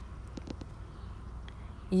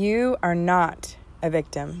You are not a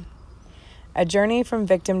victim. A journey from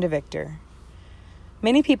victim to victor.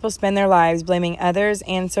 Many people spend their lives blaming others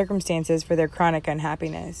and circumstances for their chronic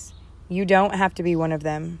unhappiness. You don't have to be one of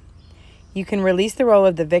them. You can release the role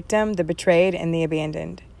of the victim, the betrayed, and the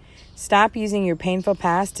abandoned. Stop using your painful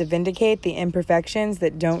past to vindicate the imperfections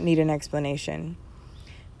that don't need an explanation.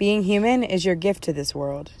 Being human is your gift to this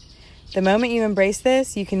world. The moment you embrace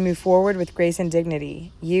this, you can move forward with grace and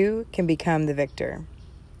dignity. You can become the victor.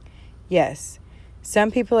 Yes,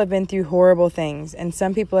 some people have been through horrible things, and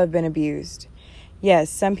some people have been abused. Yes,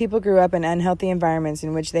 some people grew up in unhealthy environments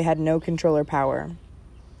in which they had no control or power.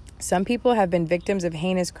 Some people have been victims of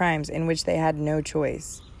heinous crimes in which they had no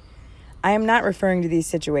choice. I am not referring to these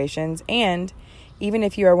situations, and even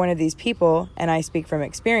if you are one of these people, and I speak from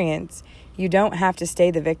experience, you don't have to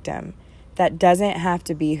stay the victim. That doesn't have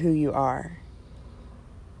to be who you are.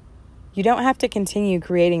 You don't have to continue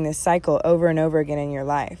creating this cycle over and over again in your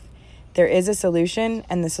life. There is a solution,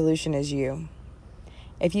 and the solution is you.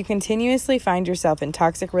 If you continuously find yourself in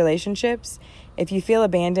toxic relationships, if you feel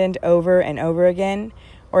abandoned over and over again,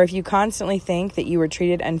 or if you constantly think that you were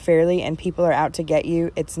treated unfairly and people are out to get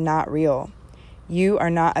you, it's not real. You are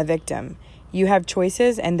not a victim. You have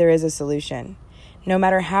choices, and there is a solution. No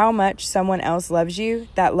matter how much someone else loves you,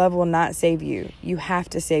 that love will not save you. You have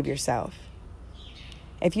to save yourself.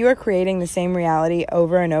 If you are creating the same reality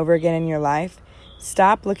over and over again in your life,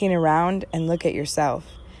 stop looking around and look at yourself.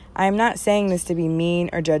 I am not saying this to be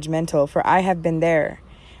mean or judgmental, for I have been there.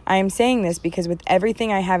 I am saying this because with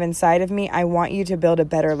everything I have inside of me, I want you to build a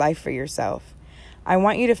better life for yourself. I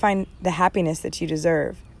want you to find the happiness that you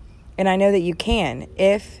deserve. And I know that you can,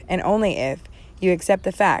 if and only if you accept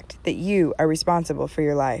the fact that you are responsible for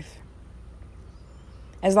your life.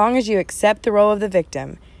 As long as you accept the role of the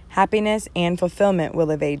victim, happiness and fulfillment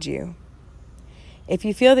will evade you. If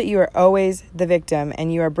you feel that you are always the victim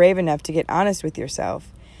and you are brave enough to get honest with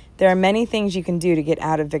yourself, there are many things you can do to get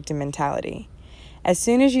out of victim mentality. As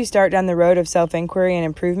soon as you start down the road of self-inquiry and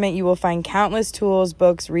improvement, you will find countless tools,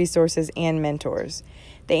 books, resources, and mentors.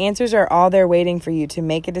 The answers are all there waiting for you to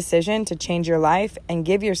make a decision to change your life and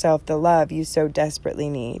give yourself the love you so desperately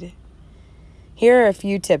need. Here are a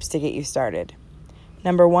few tips to get you started.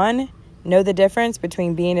 Number 1, know the difference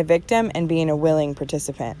between being a victim and being a willing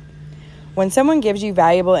participant. When someone gives you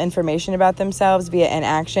valuable information about themselves via an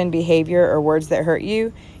action, behavior, or words that hurt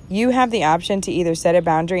you, you have the option to either set a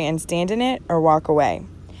boundary and stand in it or walk away.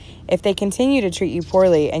 If they continue to treat you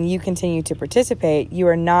poorly and you continue to participate, you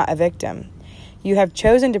are not a victim. You have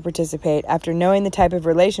chosen to participate after knowing the type of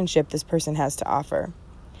relationship this person has to offer.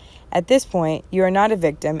 At this point, you are not a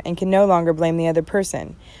victim and can no longer blame the other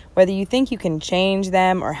person. Whether you think you can change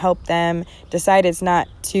them or help them, decide it's not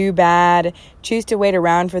too bad, choose to wait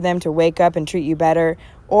around for them to wake up and treat you better,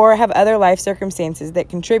 or have other life circumstances that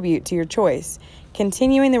contribute to your choice,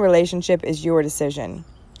 continuing the relationship is your decision.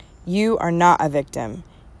 You are not a victim.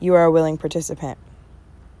 You are a willing participant.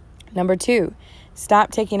 Number 2,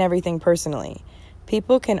 stop taking everything personally.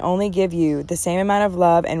 People can only give you the same amount of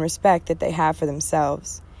love and respect that they have for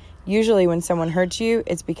themselves. Usually when someone hurts you,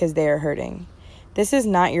 it's because they are hurting. This is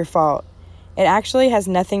not your fault. It actually has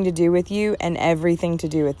nothing to do with you and everything to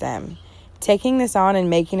do with them. Taking this on and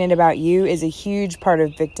making it about you is a huge part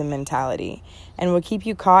of victim mentality and will keep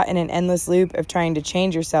you caught in an endless loop of trying to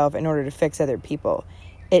change yourself in order to fix other people.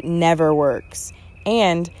 It never works.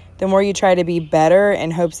 And the more you try to be better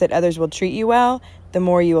in hopes that others will treat you well, the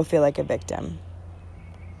more you will feel like a victim.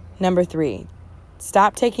 Number 3,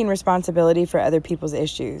 stop taking responsibility for other people's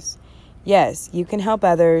issues. Yes, you can help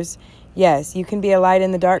others. Yes, you can be a light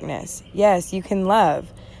in the darkness. Yes, you can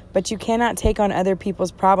love. But you cannot take on other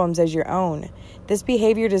people's problems as your own. This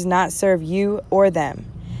behavior does not serve you or them.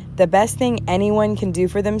 The best thing anyone can do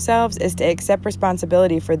for themselves is to accept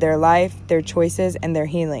responsibility for their life, their choices, and their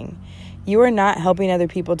healing. You are not helping other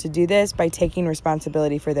people to do this by taking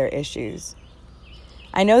responsibility for their issues.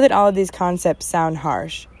 I know that all of these concepts sound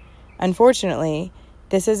harsh. Unfortunately,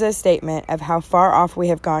 this is a statement of how far off we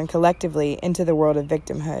have gone collectively into the world of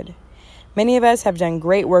victimhood. Many of us have done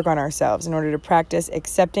great work on ourselves in order to practice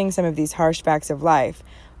accepting some of these harsh facts of life,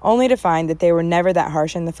 only to find that they were never that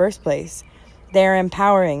harsh in the first place. They are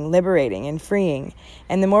empowering, liberating, and freeing,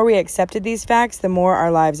 and the more we accepted these facts, the more our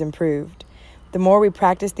lives improved. The more we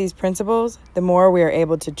practice these principles, the more we are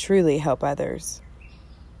able to truly help others.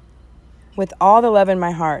 With all the love in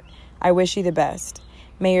my heart, I wish you the best.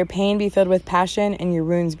 May your pain be filled with passion and your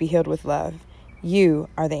wounds be healed with love. You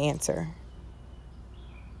are the answer.